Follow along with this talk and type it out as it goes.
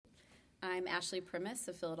I'm Ashley Primus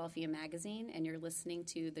of Philadelphia Magazine, and you're listening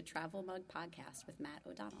to the Travel Mug Podcast with Matt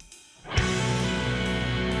O'Donnell.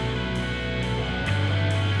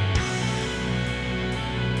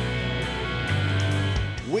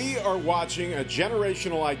 We are watching a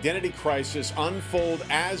generational identity crisis unfold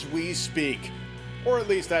as we speak. Or at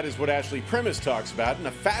least that is what Ashley Primus talks about in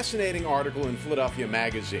a fascinating article in Philadelphia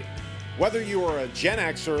Magazine. Whether you are a Gen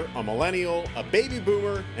Xer, a millennial, a baby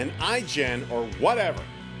boomer, an iGen, or whatever,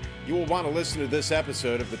 you will want to listen to this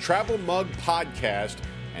episode of the Travel Mug Podcast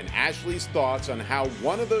and Ashley's thoughts on how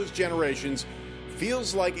one of those generations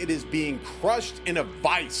feels like it is being crushed in a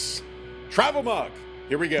vice. Travel Mug,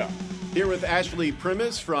 here we go. Here with Ashley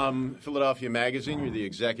Primus from Philadelphia Magazine. You're the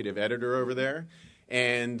executive editor over there.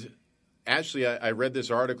 And Ashley, I read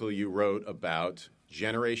this article you wrote about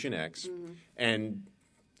Generation X. Mm-hmm. And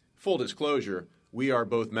full disclosure, we are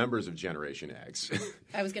both members of Generation X.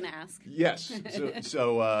 I was going to ask. Yes.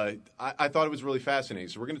 So I thought it was really fascinating.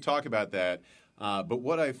 So we're going to talk about that. But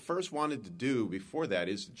what I first wanted to do before that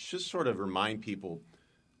is just sort of remind people,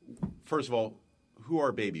 first of all, who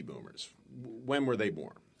are baby boomers? When were they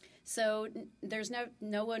born? So there's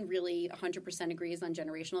no one really 100% agrees on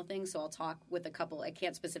generational things. So I'll talk with a couple. I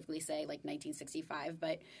can't specifically say like 1965,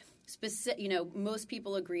 but most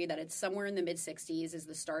people agree that it's somewhere in the mid-60s is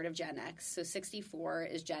the start of Gen X. So 64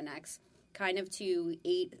 is Gen X, kind of to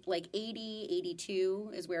 80,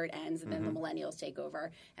 82 is where it ends, and then the millennials take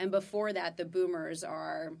over. And before that, the boomers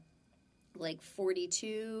are like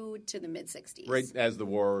 42 to the mid-60s. Right as the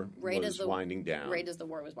war was winding down. Right as the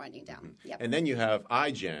war was winding down, Yep. And then you have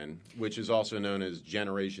iGen, which is also known as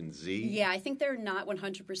Generation Z. Yeah, I think they're not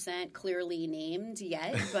 100% clearly named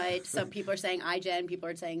yet, but some people are saying iGen, people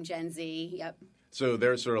are saying Gen Z, yep. So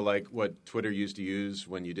they're sort of like what Twitter used to use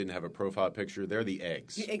when you didn't have a profile picture. They're the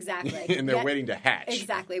eggs. Exactly. And they're waiting to hatch.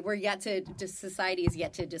 Exactly. Society is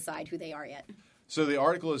yet to decide who they are yet. So the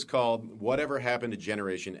article is called Whatever Happened to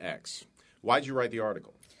Generation X? Why'd you write the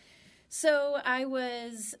article? So I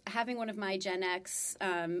was having one of my Gen X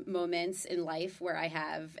moments in life where I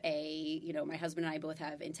have my husband and I both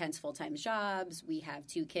have intense full-time jobs. We have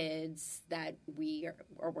 2 kids that we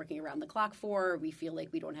are working around the clock for. We feel like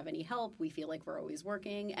we don't have any help. We feel like we're always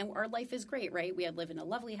working. And our life is great, right? We live in a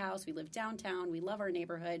lovely house. We live downtown. We love our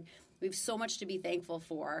neighborhood. We have so much to be thankful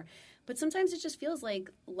for. But sometimes it just feels like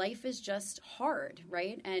life is just hard,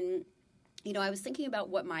 right? And I was thinking about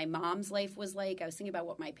what my mom's life was like. I was thinking about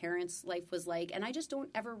what my parents' life was like. And I just don't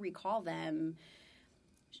ever recall them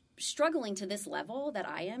struggling to this level that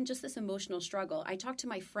I am, just this emotional struggle. I talk to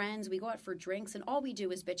my friends. We go out for drinks, and all we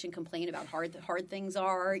do is bitch and complain about how hard things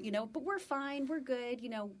are, but we're fine. We're good,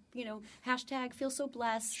 hashtag feel so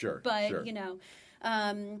blessed. Sure, but, sure.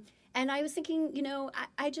 And I was thinking,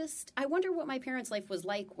 I wonder what my parents' life was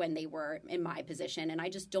like when they were in my position. And I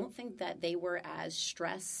just don't think that they were as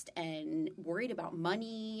stressed and worried about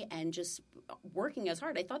money and just working as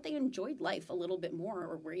hard. I thought they enjoyed life a little bit more,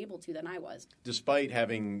 or were able to, than I was. Despite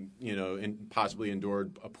having, possibly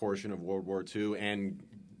endured a portion of World War II and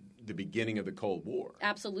the beginning of the Cold War.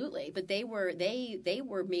 Absolutely. But they were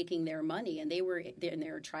making their money, and they were in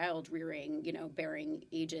their child rearing, bearing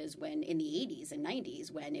ages when in the 80s and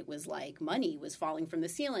 90s, when it was like money was falling from the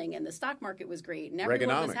ceiling and the stock market was great and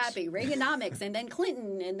everyone was happy. Reaganomics and then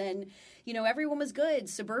Clinton, and then, everyone was good.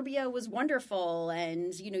 Suburbia was wonderful,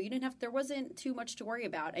 and, there wasn't too much to worry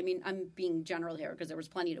about. I mean, I'm being general here because there was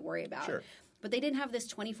plenty to worry about. Sure. But they didn't have this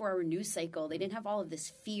 24-hour news cycle. They didn't have all of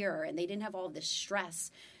this fear, and they didn't have all of this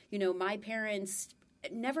stress. My parents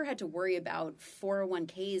never had to worry about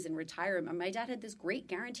 401ks and retirement. My dad had this great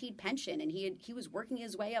guaranteed pension, and he was working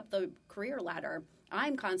his way up the career ladder.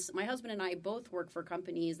 My husband and I both work for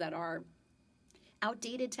companies that are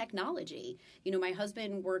outdated technology. My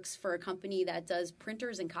husband works for a company that does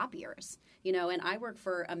printers and copiers, and I work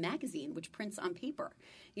for a magazine which prints on paper,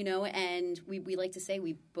 and we like to say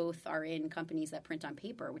we both are in companies that print on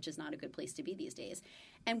paper, which is not a good place to be these days.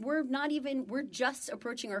 And we're just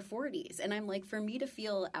approaching our 40s. And I'm like, for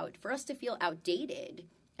us to feel outdated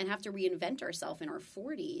and have to reinvent ourselves in our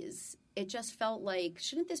 40s, it just felt like,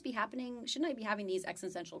 shouldn't this be happening? Shouldn't I be having these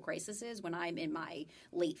existential crises when I'm in my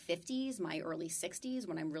late 50s, my early 60s,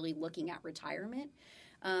 when I'm really looking at retirement?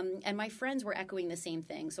 And my friends were echoing the same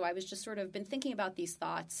thing. So I was just sort of been thinking about these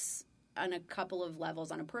thoughts on a couple of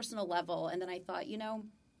levels, on a personal level. And then I thought,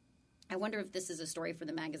 I wonder if this is a story for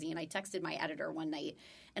the magazine. I texted my editor one night,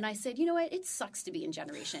 and I said, you know what, it sucks to be in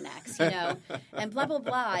Generation X, and blah, blah,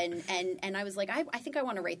 blah. And I was like, I think I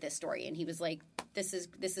want to write this story. And he was like, this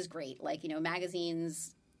is great. Like,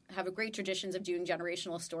 magazines have a great traditions of doing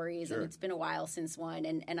generational stories, Sure. and it's been a while since one.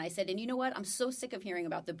 And I said, and you know what? I'm so sick of hearing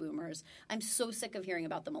about the boomers. I'm so sick of hearing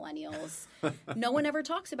about the millennials. No one ever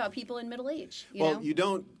talks about people in middle age. You know? You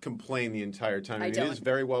don't complain the entire time. I It don't. is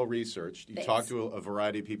very well researched. You Thanks. talk to a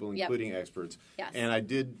variety of people, Yep. including experts. Yes. And I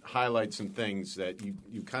did highlight some things that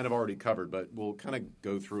you kind of already covered, but we'll kind of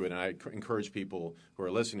go through it. And I encourage people who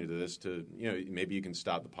are listening to this to, maybe you can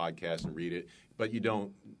stop the podcast and read it, but you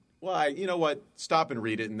don't. Well, you know what? Stop and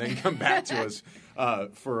read it and then come back to us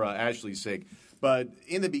for Ashley's sake. But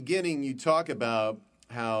in the beginning, you talk about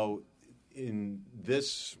how in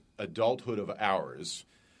this adulthood of ours,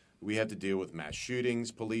 we have to deal with mass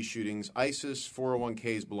shootings, police shootings, ISIS,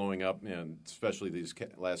 401ks blowing up, and especially these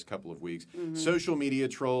last couple of weeks, social media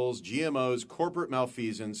trolls, GMOs, corporate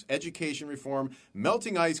malfeasance, education reform,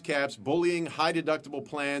 melting ice caps, bullying, high deductible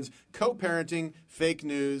plans, co-parenting, fake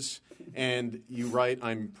news. And you write,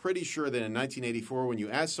 I'm pretty sure that in 1984, when you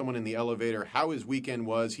asked someone in the elevator how his weekend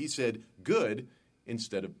was, he said, good,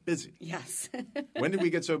 instead of busy. Yes. When did we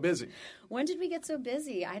get so busy? When did we get so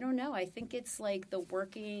busy? I don't know. I think it's like the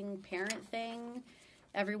working parent thing.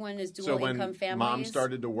 Everyone is dual income families. So when mom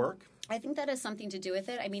started to work? I think that has something to do with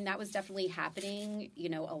it. I mean, that was definitely happening,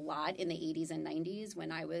 a lot in the 80s and 90s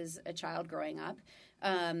when I was a child growing up.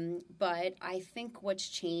 But I think what's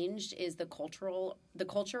changed is the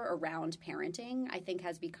culture around parenting, I think,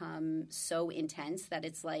 has become so intense that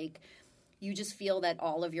it's like you just feel that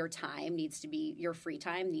all of your time your free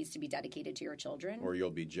time needs to be dedicated to your children. Or you'll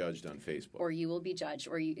be judged on Facebook. Or you will be judged,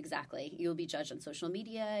 you'll be judged on social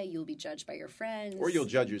media, you'll be judged by your friends. Or you'll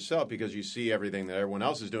judge yourself because you see everything that everyone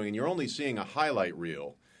else is doing, and you're only seeing a highlight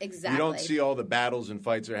reel. Exactly. You don't see all the battles and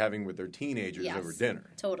fights they're having with their teenagers over dinner.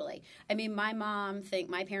 Totally. I mean,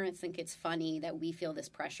 my parents think it's funny that we feel this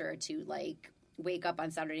pressure to, wake up on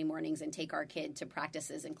Saturday mornings and take our kid to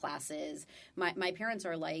practices and classes. My parents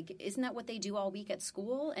are like, isn't that what they do all week at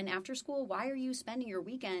school? And after school, why are you spending your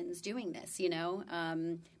weekends doing this,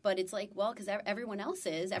 But it's like, well, because everyone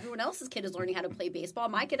else's kid is learning how to play baseball.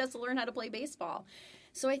 My kid has to learn how to play baseball.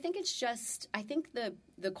 So I think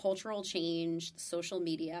the cultural change, social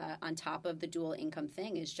media on top of the dual income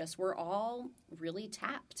thing is just we're all really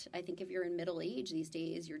tapped. I think if you're in middle age these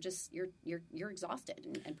days, you're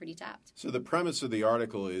exhausted and pretty tapped. So the premise of the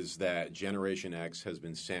article is that Generation X has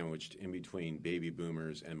been sandwiched in between baby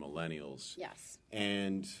boomers and millennials. Yes.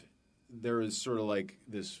 And there is sort of like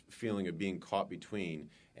this feeling of being caught between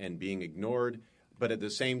and being ignored, but at the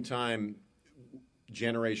same time,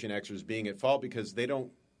 Generation Xers being at fault because they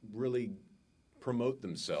don't really promote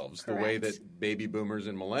themselves the way that baby boomers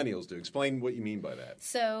and millennials do. Explain what you mean by that.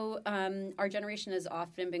 So our generation has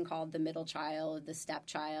often been called the middle child, the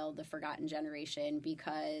stepchild, the forgotten generation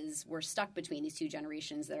because we're stuck between these two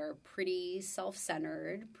generations that are pretty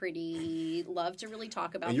self-centered, pretty love to really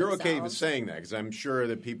talk about and you're themselves. okay with saying that because I'm sure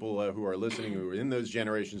that people who are listening who are in those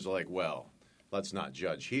generations are like, well, let's not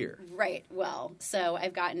judge here. Right. Well, so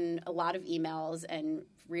I've gotten a lot of emails and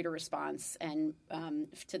reader response and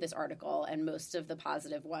to this article, and most of the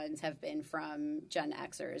positive ones have been from Gen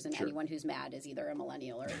Xers, and anyone who's mad is either a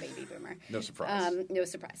millennial or a baby boomer. No surprise. No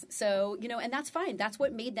surprise. So, and that's fine. That's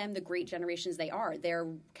what made them the great generations they are. They're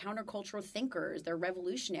countercultural thinkers. They're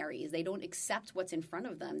revolutionaries. They don't accept what's in front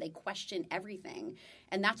of them. They question everything.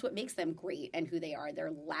 And that's what makes them great and who they are.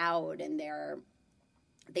 They're loud and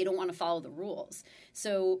they don't want to follow the rules.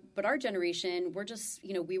 So, but our generation, we're just,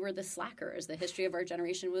 we were the slackers. The history of our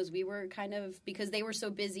generation was we were kind of, because they were so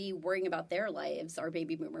busy worrying about their lives, our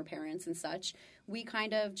baby boomer parents and such, we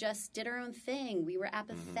kind of just did our own thing. We were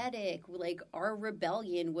apathetic. Like, our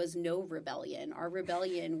rebellion was no rebellion. Our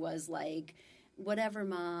rebellion was like, whatever,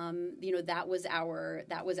 Mom, that was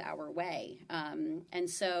our way. And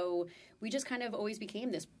so we just kind of always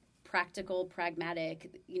became this practical,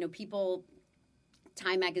 pragmatic, people.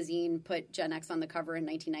 Time magazine put Gen X on the cover in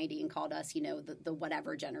 1990 and called us, the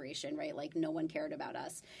whatever generation, right? Like no one cared about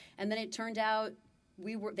us. And then it turned out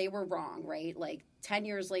they were wrong, right? Like 10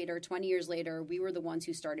 years later, 20 years later, we were the ones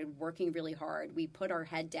who started working really hard. We put our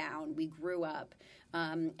head down. We grew up.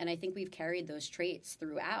 And I think we've carried those traits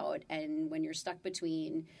throughout. And when you're stuck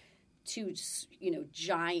between two,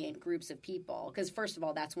 giant groups of people, because first of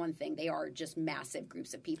all, that's one thing. They are just massive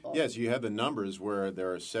groups of people. Yes, you have the numbers where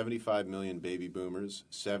there are 75 million baby boomers,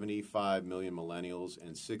 75 million millennials,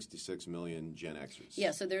 and 66 million Gen Xers. Yeah,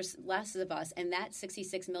 so there's less of us, and that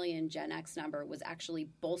 66 million Gen X number was actually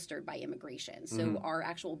bolstered by immigration. So our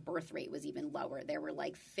actual birth rate was even lower. There were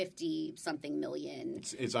like 50-something million.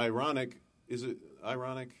 It's ironic. Is it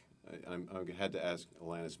ironic? I had to ask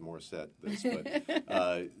Alanis Morissette this,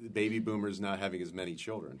 but baby boomers not having as many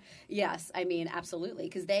children. Yes, I mean, absolutely.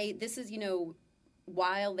 Because this is,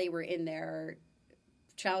 while they were in their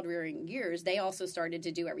child rearing years, they also started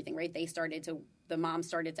to do everything, right? The moms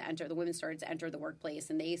started to enter, the women started to enter the workplace,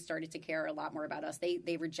 and they started to care a lot more about us.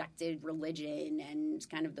 They rejected religion and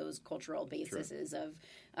kind of those cultural bases of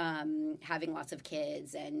having lots of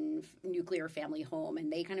kids and nuclear family home.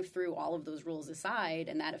 And they kind of threw all of those rules aside,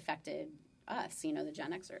 and that affected us, the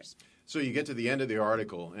Gen Xers. So you get to the end of the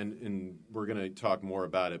article, and we're going to talk more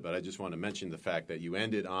about it, but I just want to mention the fact that you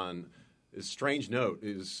ended on a strange note.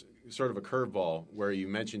 Is sort of a curveball where you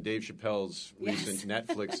mentioned Dave Chappelle's recent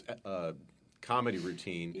Netflix comedy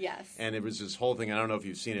routine. Yes. And it was this whole thing, I don't know if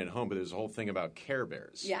you've seen it at home, but there's a whole thing about Care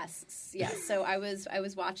Bears. Yes. So I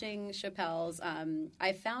was watching Chappelle's.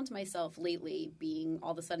 I found myself lately being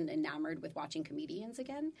all of a sudden enamored with watching comedians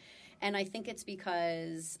again. And I think it's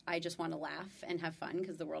because I just want to laugh and have fun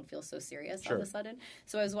because the world feels so serious all of a sudden.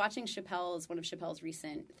 So I was watching one of Chappelle's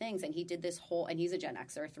recent things, and he did this whole, and he's a Gen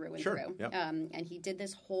Xer through and through. Yep. And he did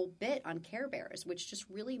this whole bit on Care Bears, which just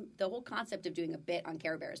really, the whole concept of doing a bit on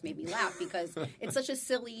Care Bears made me laugh because it's such a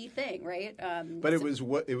silly thing, right? But it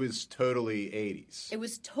was totally 80s. It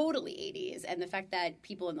was totally 80s. And the fact that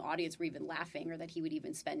people in the audience were even laughing or that he would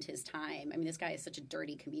even spend his time. I mean, this guy is such a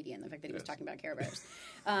dirty comedian, the fact that he was talking about Care Bears.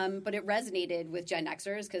 But it resonated with Gen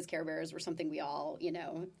Xers because Care Bears were something we all,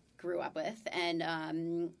 grew up with.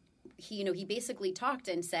 And he basically talked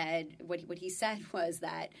and said what he said was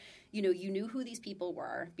that, you knew who these people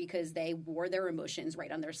were because they wore their emotions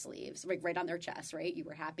right on their sleeves, right on their chest, right? You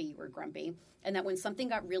were happy, you were grumpy. And that when something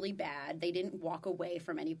got really bad, they didn't walk away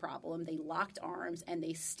from any problem. They locked arms and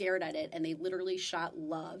they stared at it and they literally shot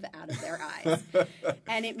love out of their eyes.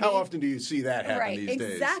 And how often do you see that happen these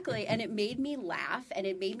days? Exactly. And it made me laugh and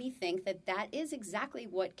it made me think that is exactly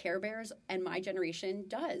what Care Bears and my generation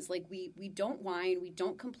does. Like we don't whine, we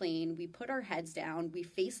don't complain, we put our heads down, we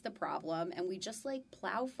face the problem, and we just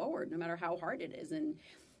plow forward no matter how hard it is. And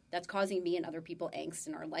that's causing me and other people angst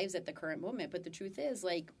in our lives at the current moment. But the truth is,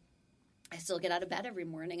 I still get out of bed every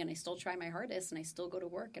morning and I still try my hardest and I still go to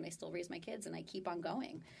work and I still raise my kids and I keep on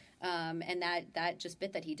going. And that just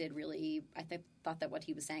bit that he did really, thought that what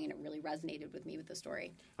he was saying, and it really resonated with me with the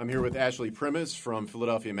story. I'm here with Ashley Primus from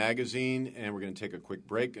Philadelphia Magazine, and we're going to take a quick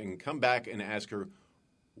break and come back and ask her,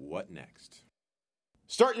 what next?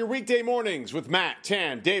 Start your weekday mornings with Matt,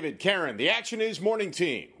 Tan, David, Karen, the Action News Morning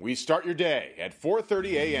Team. We start your day at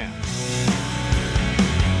 4:30 a.m.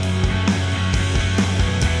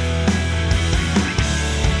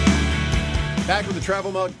 Back with the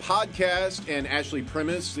Travel Mug Podcast and Ashley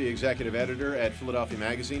Primus, the executive editor at Philadelphia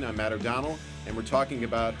Magazine. I'm Matt O'Donnell, and we're talking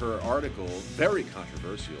about her article, very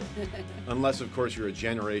controversial, unless, of course, you're a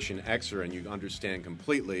Generation Xer and you understand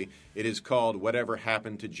completely. It is called Whatever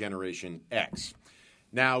Happened to Generation X.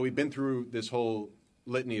 Now, we've been through this whole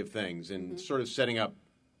litany of things and sort of setting up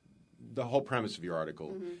the whole premise of your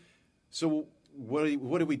article. So what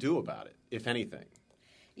do we do about it, if anything?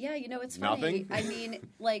 Yeah, it's funny. I mean,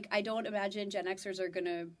 I don't imagine Gen Xers are going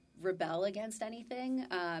to rebel against anything.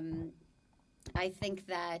 I think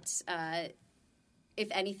that, if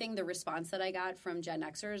anything, the response that I got from Gen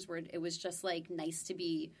Xers it was just nice to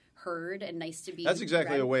be heard and nice to be. That's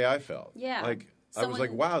exactly the way I felt. Yeah. I was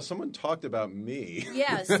like, wow, someone talked about me.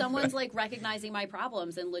 Yeah, someone's recognizing my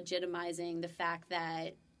problems and legitimizing the fact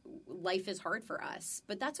that life is hard for us.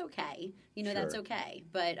 But that's okay. Sure. That's okay.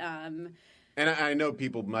 But and I know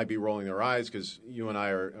people might be rolling their eyes because you and I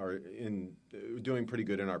are doing pretty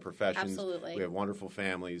good in our professions. Absolutely. We have wonderful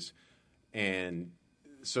families. And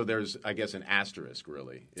so there's, I guess, an asterisk,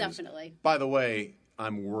 really. Definitely. By the way,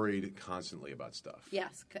 I'm worried constantly about stuff.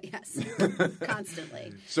 Yes,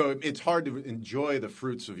 constantly. So it's hard to enjoy the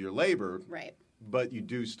fruits of your labor. Right. But you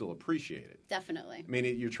do still appreciate it. Definitely. I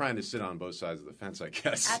mean, you're trying to sit on both sides of the fence, I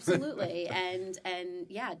guess. Absolutely. and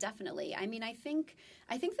yeah, definitely. I mean, I think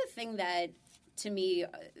the thing that, to me,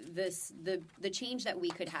 the change that we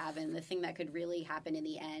could have and the thing that could really happen in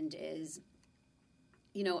the end is,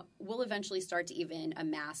 we'll eventually start to even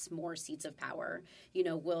amass more seats of power.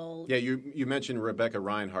 We'll... Yeah, you mentioned Rebecca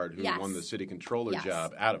Reinhardt, who won the city controller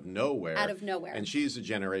job out of nowhere. Out of nowhere. And she's a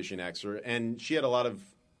Generation Xer, and she had a lot of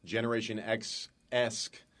Generation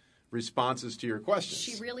X-esque responses to your questions.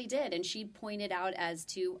 She really did, and she pointed out as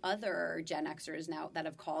to other Gen Xers now that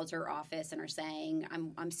have called her office and are saying,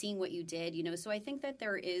 I'm seeing what you did, So I think that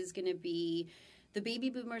there is going to be The baby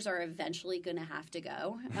boomers are eventually going to have to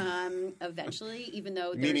go. Eventually, even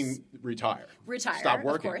though meaning retire, stop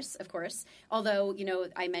working. Of course. Although,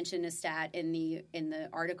 I mentioned a stat in the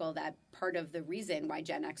article that part of the reason why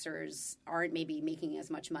Gen Xers aren't maybe making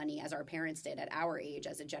as much money as our parents did at our age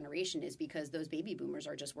as a generation is because those baby boomers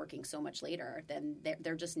are just working so much later. Then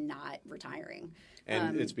they're just not retiring.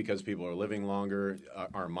 And it's because people are living longer.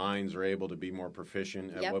 Our minds are able to be more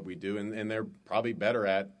proficient at what we do, and they're probably better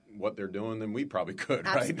at what they're doing than we probably could,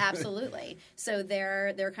 right? Absolutely. So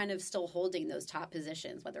they're kind of still holding those top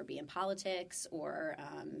positions, whether it be in politics or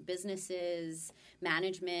businesses,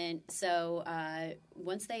 management. So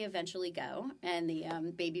once they eventually go and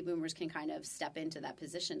the baby boomers can kind of step into that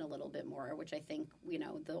position a little bit more, which I think,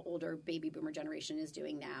 the older baby boomer generation is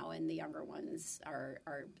doing now and the younger ones are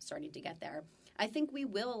starting to get there. I think we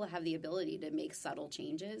will have the ability to make subtle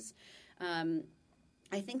changes.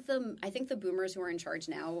 I think the boomers who are in charge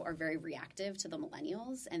now are very reactive to the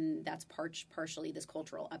millennials, and that's partially this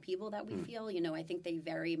cultural upheaval that we feel. I think they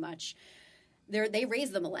very much they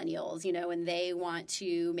raise the millennials, and they want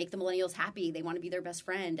to make the millennials happy. They want to be their best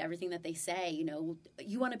friend. Everything that they say,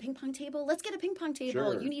 you want a ping pong table? Let's get a ping pong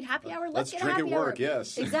table. Sure. You need happy hour? Let's get a drink happy at hour. Work,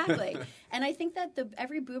 yes. Exactly. And I think that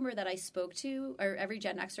every boomer that I spoke to, or every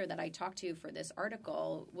Gen Xer that I talked to for this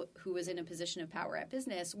article, who was in a position of power at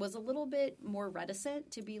business, was a little bit more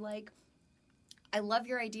reticent to be like, I love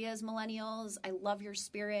your ideas, millennials. I love your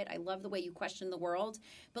spirit. I love the way you question the world.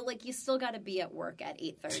 But, you still got to be at work at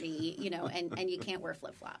 8:30, and you can't wear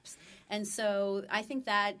flip-flops. And so I think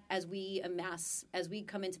that as we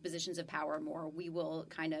come into positions of power more, we will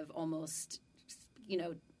kind of almost,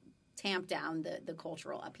 tamp down the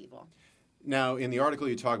cultural upheaval. Now, in the article,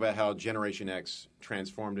 you talk about how Generation X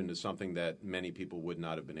transformed into something that many people would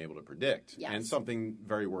not have been able to predict, and something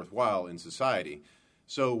very worthwhile in society.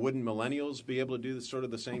 So wouldn't millennials be able to do sort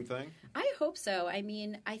of the same thing? I hope so. I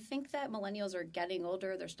mean, I think that millennials are getting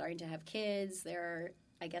older. They're starting to have kids. They're,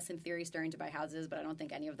 I guess, in theory, starting to buy houses, but I don't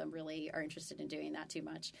think any of them really are interested in doing that too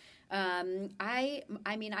much. I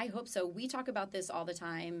hope so. We talk about this all the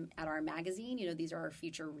time at our magazine. These are our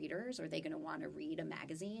future readers. Are they going to want to read a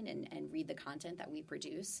magazine and read the content that we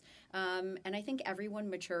produce? And I think everyone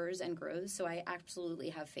matures and grows, so I absolutely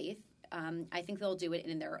have faith. I think they'll do it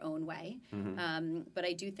in their own way. But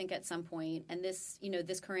I do think at some point, and this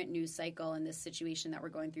current news cycle and this situation that we're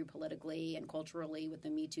going through politically and culturally with the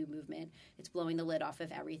Me Too movement, it's blowing the lid off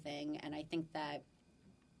of everything. And I think that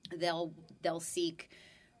they'll seek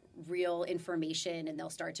real information and they'll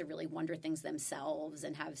start to really wonder things themselves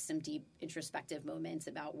and have some deep introspective moments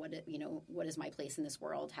about what is my place in this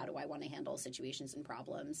world? How do I want to handle situations and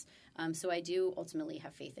problems? So I do ultimately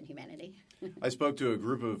have faith in humanity. I spoke to a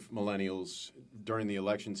group of millennials during the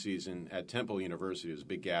election season at Temple University. It was a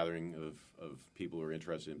big gathering of people who are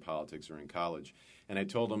interested in politics or in college. And I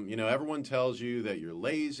told them, everyone tells you that you're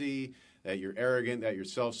lazy, that you're arrogant, that you're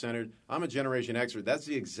self-centered. I'm a Generation Xer. That's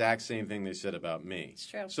the exact same thing they said about me. It's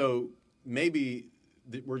true. So maybe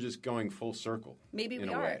we're just going full circle. Maybe we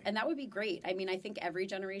are. And that would be great. I mean, I think every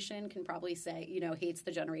generation can probably say, hates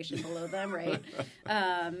the generation below them, right?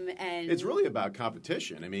 And it's really about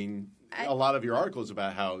competition. I mean, a lot of your article is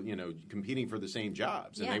about how, competing for the same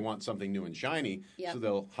jobs and they want something new and shiny. So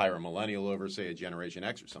they'll hire a millennial over, say, a Generation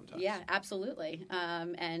Xer sometimes. Yeah, absolutely.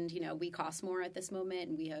 And, we cost more at this moment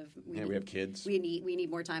and we have kids. We need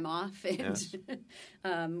more time off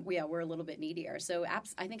and we're a little bit needier. So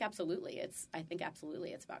I think absolutely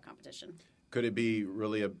it's about competition. Could it be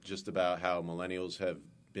really just about how millennials have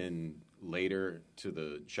been later to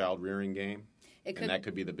the child rearing game? And that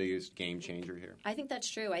could be the biggest game changer here. I think that's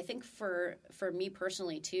true. I think for me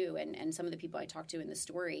personally, too, and some of the people I talked to in the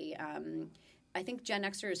story, I think Gen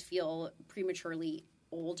Xers feel prematurely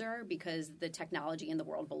older because the technology in the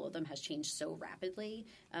world below them has changed so rapidly.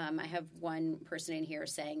 I have one person in here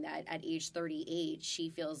saying that at age 38, she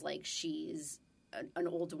feels like she's an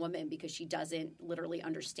old woman because she doesn't literally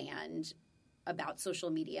understand about social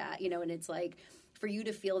media, and it's like for you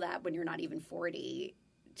to feel that when you're not even 40,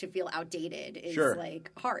 to feel outdated is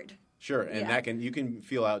hard. Sure, and you can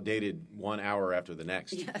feel outdated 1 hour after the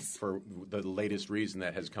next for the latest reason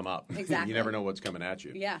that has come up. Exactly. You never know what's coming at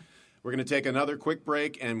you. Yeah. We're going to take another quick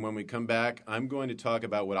break, and when we come back, I'm going to talk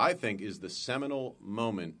about what I think is the seminal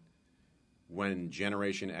moment when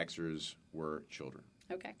Generation Xers were children.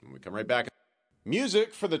 Okay. When we come right back.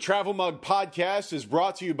 Music for the Travel Mug Podcast is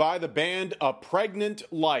brought to you by the band A Pregnant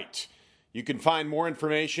Light. You can find more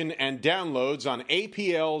information and downloads on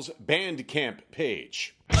APL's Bandcamp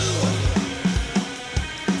page.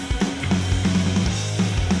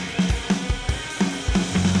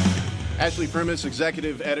 Ashley Primus,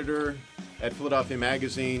 executive editor at Philadelphia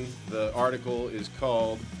Magazine. The article is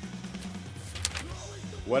called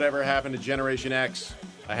Whatever Happened to Generation X?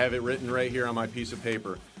 I have it written right here on my piece of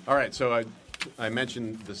paper. All right, so I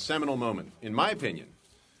mentioned the seminal moment, in my opinion,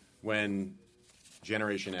 when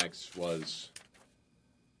Generation X was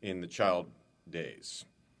in the child days.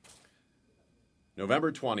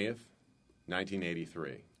 November 20th,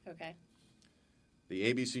 1983. Okay.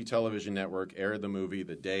 The ABC television network aired the movie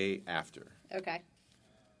the day after. Okay.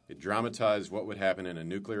 It dramatized what would happen in a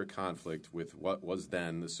nuclear conflict with what was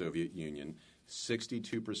then the Soviet Union.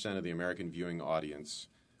 62% of the American viewing audience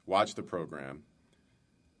watched the program.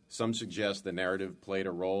 Some suggest the narrative played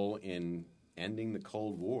a role in ending the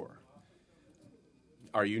Cold War.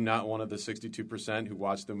 Are you not one of the 62% who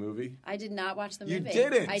watched the movie? I did not watch the movie. You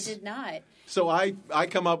didn't? I did not. So I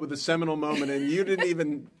come up with a seminal moment, and you didn't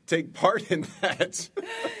even take part in that.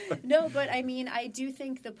 No, but I mean, I do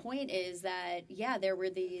think the point is that, yeah, there were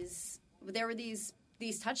these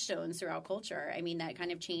touchstones throughout culture. I mean, that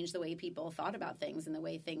kind of changed the way people thought about things and the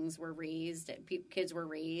way things were raised, kids were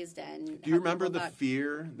raised. And do you remember the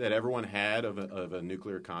fear that everyone had of a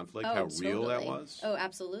nuclear conflict? Oh, how real totally. that was? Oh,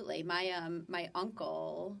 absolutely. My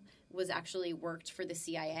uncle was actually worked for the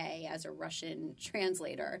CIA as a Russian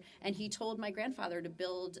translator, and he told my grandfather to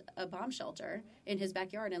build a bomb shelter in his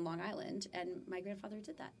backyard in Long Island, and my grandfather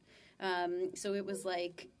did that. So it was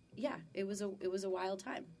like, yeah, it was a wild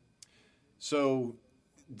time. So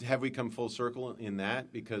have we come full circle in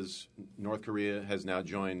that? Because North Korea has now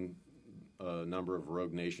joined a number of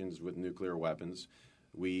rogue nations with nuclear weapons.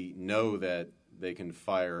 We know that they can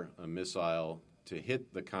fire a missile to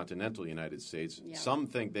hit the continental United States. Yeah. Some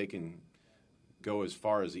think they can go as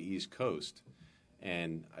far as the East Coast.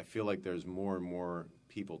 And I feel like there's more and more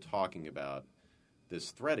people talking about this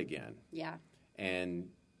threat again. Yeah. And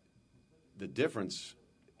the difference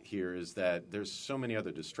here is that there's so many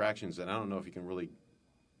other distractions that I don't know if you can really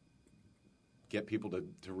get people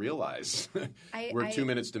to realize we're 2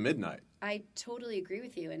 minutes to midnight. I totally agree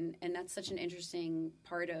with you, and that's such an interesting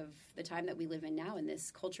part of the time that we live in now, in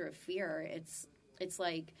this culture of fear. It's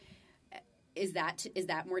like, is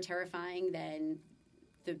that more terrifying than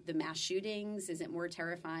the mass shootings? Is it more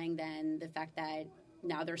terrifying than the fact that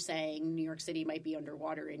now they're saying New York City might be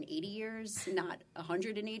underwater in 80 years, not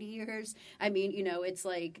 180 years? I mean, it's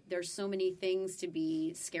like there's so many things to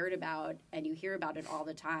be scared about, and you hear about it all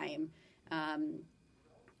the time.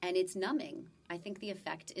 And it's numbing. I think the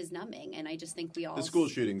effect is numbing, and I just think we all... The school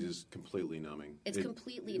shootings is completely numbing. It's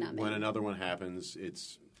completely numbing. When another one happens, it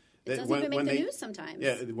doesn't even make the news sometimes.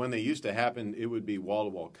 Yeah, when they used to happen, it would be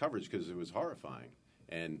wall-to-wall coverage because it was horrifying.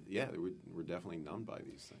 And, yeah, we're definitely numbed by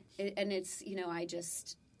these things. And it's,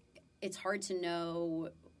 it's hard to know,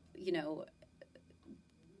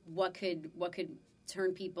 what could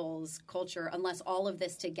turn people's culture, unless all of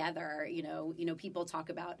this together, people talk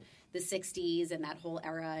about the 60s and that whole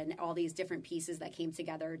era and all these different pieces that came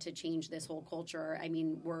together to change this whole culture. I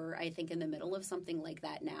mean, we're, I think, in the middle of something like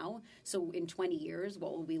that now. So in 20 years,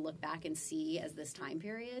 what will we look back and see as this time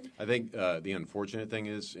period? I think the unfortunate thing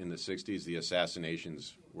is in the 60s, the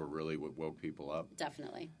assassinations were really what woke people up.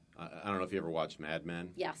 Definitely. I don't know if you ever watched Mad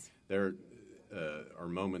Men. Yes. There are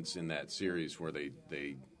moments in that series where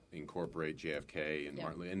they incorporate JFK and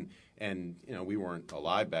Martin, and we weren't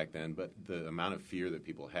alive back then, but the amount of fear that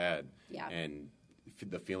people had, and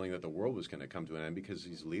the feeling that the world was going to come to an end because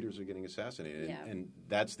these leaders are getting assassinated, and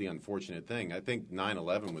that's the unfortunate thing. I think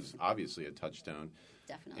 9/11 was obviously a touchstone,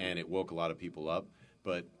 definitely, and it woke a lot of people up,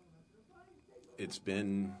 but it's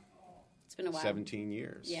been a while. 17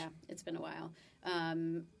 years. Yeah, it's been a while.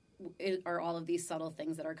 Are all of these subtle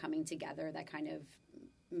things that are coming together that kind of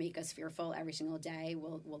make us fearful every single day?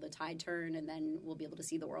 Will the tide turn, and then we'll be able to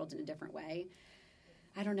see the world in a different way?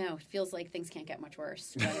 I don't know. It feels like things can't get much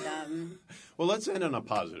worse. But, well, let's end on a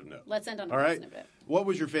positive note. Let's end on a All positive right. note. What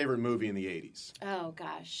was your favorite movie in the 80s? Oh,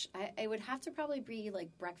 gosh. I would have to probably be like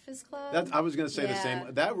Breakfast Club. I was going to say the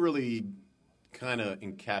same. That really kind of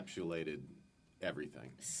encapsulated everything.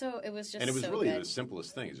 So it was just and it was so really good. the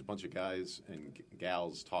simplest thing. It's a bunch of guys and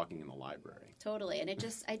gals talking in the library. Totally. And it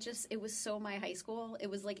was so my high school. It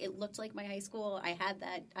was like, it looked like my high school. I had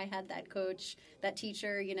that coach, that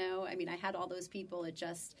teacher, I mean, I had all those people. It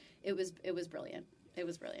was brilliant. It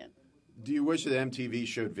was brilliant. Do you wish that MTV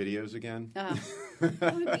showed videos again?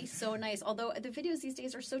 That would be so nice. Although the videos these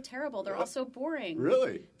days are so terrible. They're all so boring.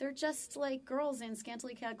 Really? They're just like girls in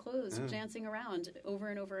scantily clad clothes dancing around over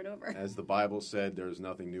and over and over. As the Bible said, there's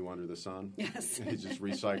nothing new under the sun. Yes. You just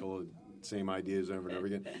recycle the same ideas over and over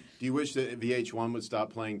again. Do you wish that VH1 would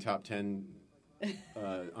stop playing top 10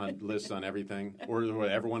 on lists on everything, or what,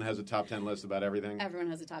 everyone has a top 10 list about everything? Everyone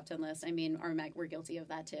has a top 10 list. I mean, we're guilty of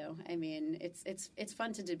that too. I mean, it's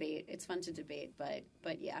fun to debate. It's fun to debate,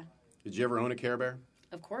 but yeah. Did you ever own a Care Bear?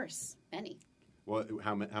 Of course, many. Well,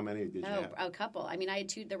 how many did you have? A couple. I mean, I had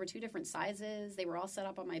two. There were two different sizes. They were all set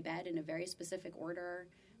up on my bed in a very specific order.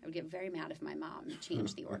 I would get very mad if my mom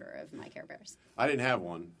changed the order of my Care Bears. I didn't have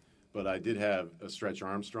one, but I did have a Stretch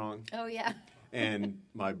Armstrong. Oh yeah. And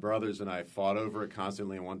my brothers and I fought over it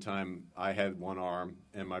constantly. And one time I had one arm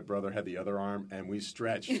and my brother had the other arm, and we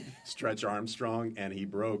Stretch Armstrong, and he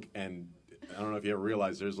broke. And I don't know if you ever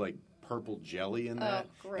realized there's like purple jelly in that,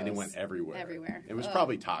 and it went everywhere. It was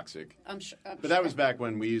probably toxic. I'm sure. But that was back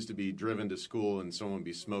when we used to be driven to school and someone would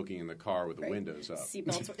be smoking in the car with the windows up.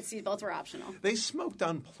 Seatbelts were optional. They smoked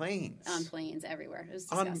on planes. On planes everywhere. It was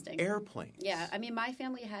disgusting. On airplanes. Yeah, I mean, my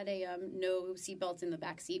family had a no seatbelts in the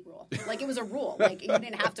back seat rule. Like, it was a rule. Like, you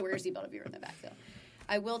didn't have to wear your seatbelt if you were in the back seat.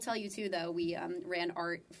 I will tell you, too, though, we ran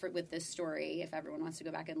art with this story, if everyone wants to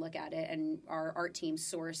go back and look at it, and our art team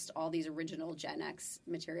sourced all these original Gen X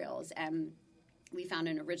materials, and we found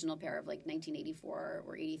an original pair of, like, 1984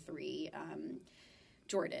 or 83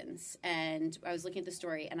 Jordans, and I was looking at the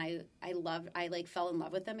story, and I fell in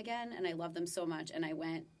love with them again, and I love them so much, and I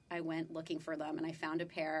went looking for them, and I found a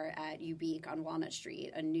pair at Ubique on Walnut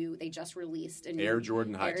Street. They just released a new Air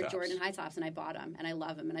Jordan High Tops, and I bought them, and I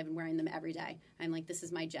love them, and I've been wearing them every day. I'm like, this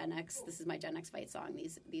is my Gen X fight song.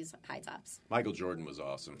 These high tops. Michael Jordan was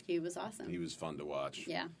awesome. He was awesome. He was fun to watch.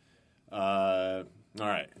 Yeah. All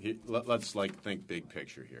right, let's think big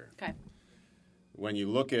picture here. Okay. When you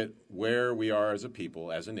look at where we are as a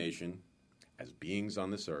people, as a nation, as beings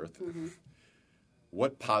on this earth,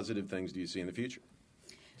 what positive things do you see in the future?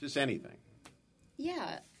 Just anything.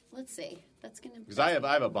 Yeah, let's see. That's going to... Because I have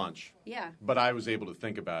a bunch. Yeah. But I was able to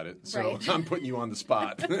think about it, so right. I'm putting you on the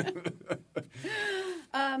spot.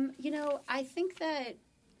 I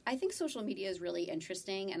think social media is really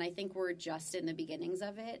interesting, and I think we're just in the beginnings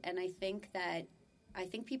of it, and I think the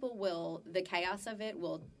chaos of it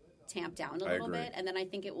will tamp down a little bit, and then I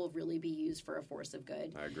think it will really be used for a force of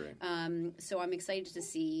good. I agree. So I'm excited to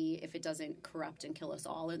see if it doesn't corrupt and kill us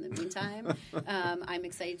all in the meantime. I'm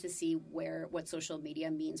excited to see what social media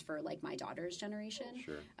means for, like, my daughter's generation.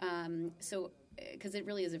 Sure. Because it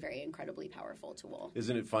really is a very incredibly powerful tool.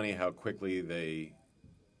 Isn't it funny how quickly they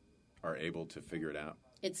are able to figure it out?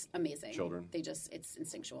 It's amazing. Children. It's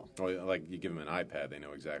instinctual. Well, like, you give them an iPad, they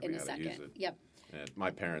know exactly how to use it. Yep. And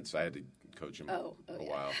my parents, I had to coach them a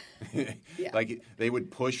while. Yeah. Like, they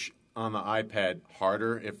would push on the iPad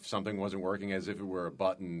harder if something wasn't working, as if it were a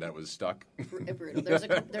button that was stuck. Brutal.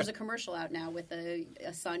 There's a commercial out now with a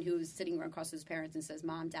son who's sitting across his parents and says,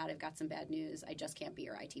 "Mom, Dad, I've got some bad news. I just can't be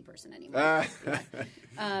your IT person anymore."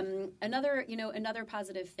 Another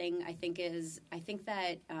positive thing I think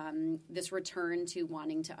that this return to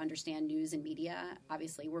wanting to understand news and media.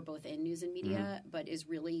 Obviously, we're both in news and media, but is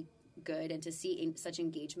really good, and to see such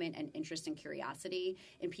engagement and interest and curiosity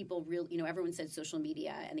and people everyone said social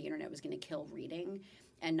media and the internet was going to kill reading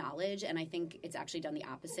and knowledge, and I think it's actually done the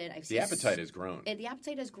opposite. The appetite has grown. The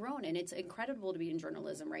appetite has grown, and it's incredible to be in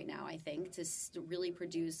journalism right now, I think, to really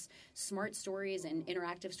produce smart stories and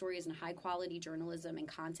interactive stories and high-quality journalism and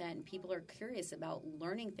content, and people are curious about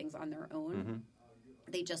learning things on their own. Mm-hmm.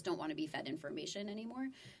 They just don't want to be fed information anymore.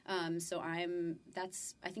 So I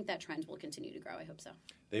think that trend will continue to grow. I hope so.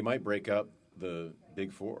 They might break up the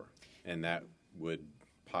Big Four, and that would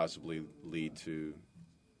possibly lead to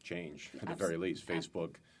change, at the very least.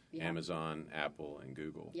 Facebook, Amazon, Apple, and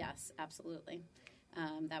Google. Yes, absolutely.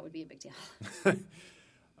 That would be a big deal.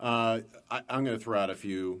 I'm going to throw out a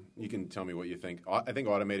few. You can tell me what you think. I think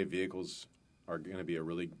automated vehicles are going to be a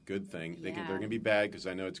really good thing. They're going to be bad because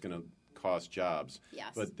I know it's going to cost jobs.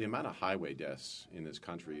 Yes. But the amount of highway deaths in this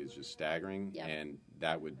country is just staggering, and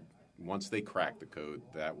that would, once they crack the code,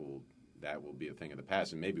 that will be a thing of the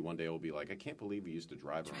past. And maybe one day it will be like, I can't believe we used to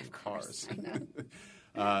drive our own cars. I know.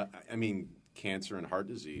 I mean, cancer and heart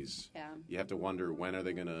disease. Yeah. You have to wonder, when are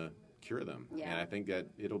they going to cure them? Yeah. And I think that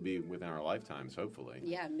it'll be within our lifetimes, hopefully.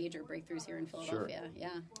 Yeah, major breakthroughs here in Philadelphia.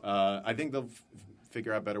 Sure. Yeah. I think they'll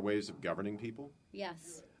figure out better ways of governing people.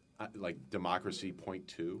 Yes. Like democracy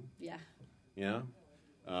 0.2. Yeah. Yeah.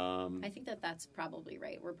 I think that's probably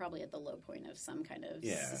right. We're probably at the low point of some kind of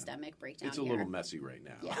systemic breakdown. It's a little messy right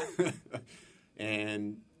now. Yeah.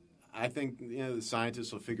 And I think the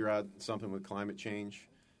scientists will figure out something with climate change.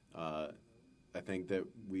 I think that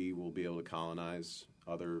we will be able to colonize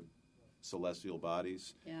other celestial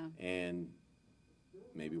bodies. Yeah. And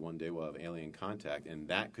maybe one day we'll have alien contact, and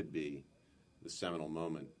that could be the seminal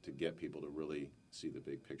moment to get people to really see the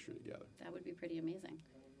big picture together. That would be pretty amazing.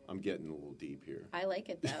 I'm getting a little deep here. I like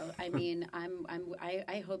it though. I mean,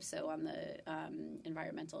 I hope so on the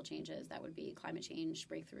environmental changes. That would be climate change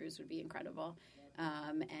breakthroughs would be incredible.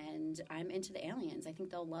 And I'm into the aliens. I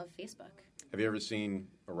think they'll love Facebook. Have you ever seen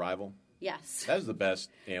Arrival? Yes. That was the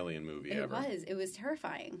best alien movie ever. It was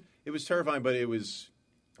terrifying. It was terrifying, but it was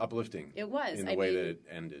uplifting. It was. In the way that it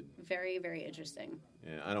ended. Very, very interesting.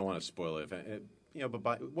 Yeah, I don't want to spoil it.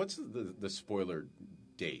 But what's the spoiler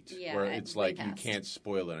date? Yeah, where it's like you can't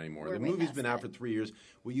spoil it anymore. The movie's been out for 3 years.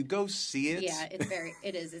 Will you go see it? Yeah, it's very,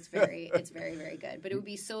 it's very, very good. But it would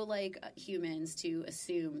be so like humans to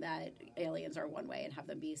assume that aliens are one way and have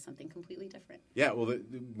them be something completely different. Yeah, well,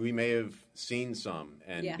 we may have seen some,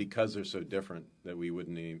 and because they're so different that we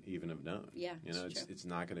wouldn't even have known. Yeah, it's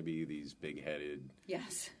not going to be these big-headed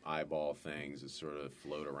eyeball things that sort of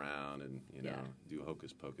float around and do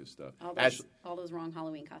hocus pocus stuff. All those wrong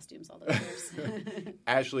Halloween costumes all those years.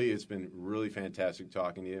 Ashley, it's been really fantastic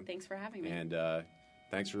talking to you. Thanks for having me. And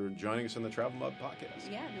thanks for joining us on the Travel Mug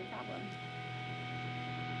Podcast. Yeah, no problem.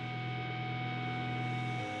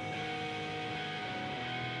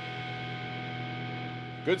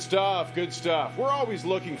 Good stuff, good stuff. We're always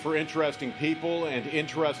looking for interesting people and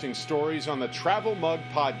interesting stories on the Travel Mug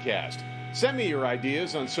Podcast. Send me your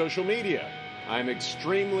ideas on social media. I'm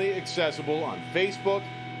extremely accessible on Facebook,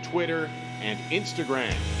 Twitter, and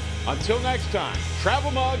Instagram. Until next time,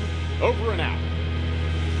 Travel Mug, over and out.